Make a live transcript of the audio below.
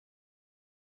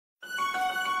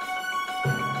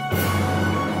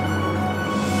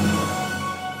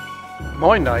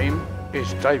My name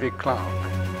is David Clark,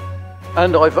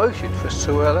 and I voted for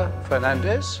Suella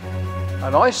Fernandes,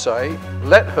 and I say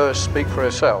let her speak for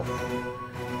herself.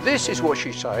 This is what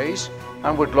she says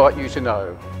and would like you to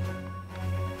know.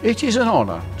 It is an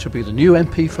honour to be the new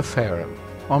MP for Fareham.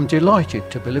 I'm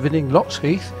delighted to be living in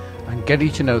Loxheath and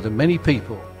getting to know the many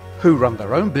people who run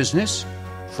their own business,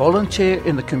 volunteer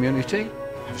in the community,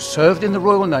 have served in the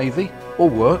Royal Navy or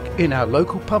work in our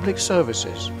local public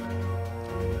services.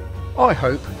 I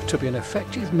hope to be an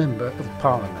effective Member of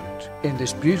Parliament in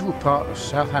this beautiful part of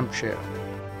South Hampshire.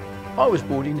 I was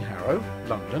born in Harrow,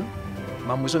 London.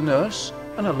 Mum was a nurse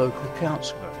and a local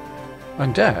councillor,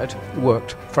 and Dad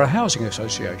worked for a housing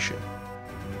association.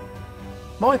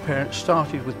 My parents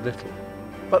started with little,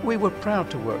 but we were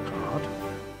proud to work hard,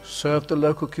 serve the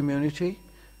local community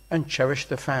and cherish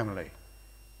the family.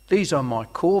 These are my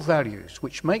core values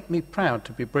which make me proud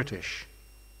to be British.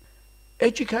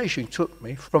 Education took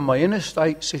me from my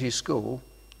inner-state city school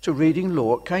to reading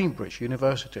law at Cambridge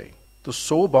University, the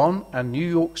Sorbonne and New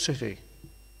York City.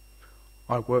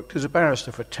 I worked as a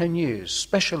barrister for 10 years,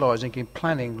 specialising in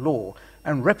planning law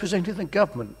and representing the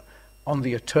government on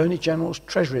the Attorney General's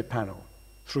Treasury panel.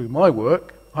 Through my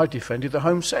work, I defended the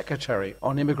Home Secretary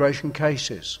on immigration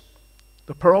cases,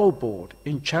 the Parole Board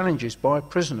in challenges by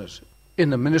prisoners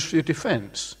in the Ministry of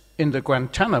Defence in the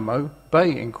Guantanamo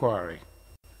Bay inquiry,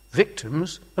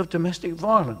 victims of domestic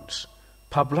violence,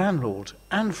 pub landlords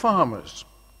and farmers.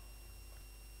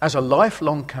 As a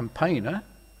lifelong campaigner,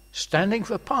 standing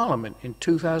for Parliament in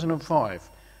 2005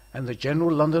 and the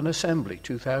General London Assembly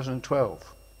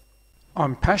 2012,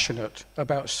 I'm passionate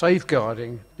about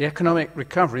safeguarding the economic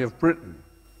recovery of Britain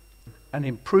and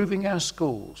improving our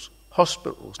schools,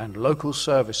 hospitals and local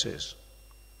services.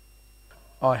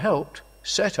 I helped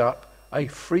set up a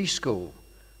free school,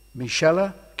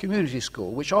 Suella Community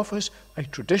School, which offers a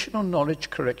traditional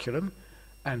knowledge curriculum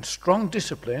and strong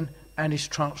discipline and is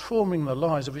transforming the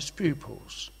lives of its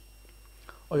pupils.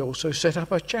 I also set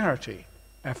up a charity,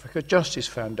 Africa Justice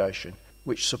Foundation,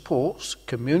 which supports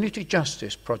community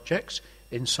justice projects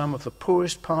in some of the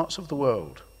poorest parts of the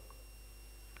world.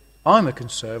 I'm a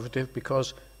Conservative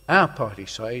because our party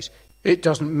says it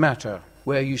doesn't matter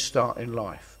where you start in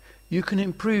life. You can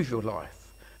improve your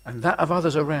life and that of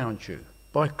others around you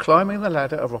by climbing the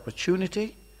ladder of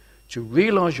opportunity to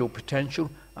realise your potential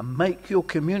and make your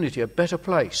community a better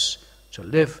place to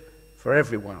live for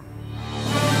everyone.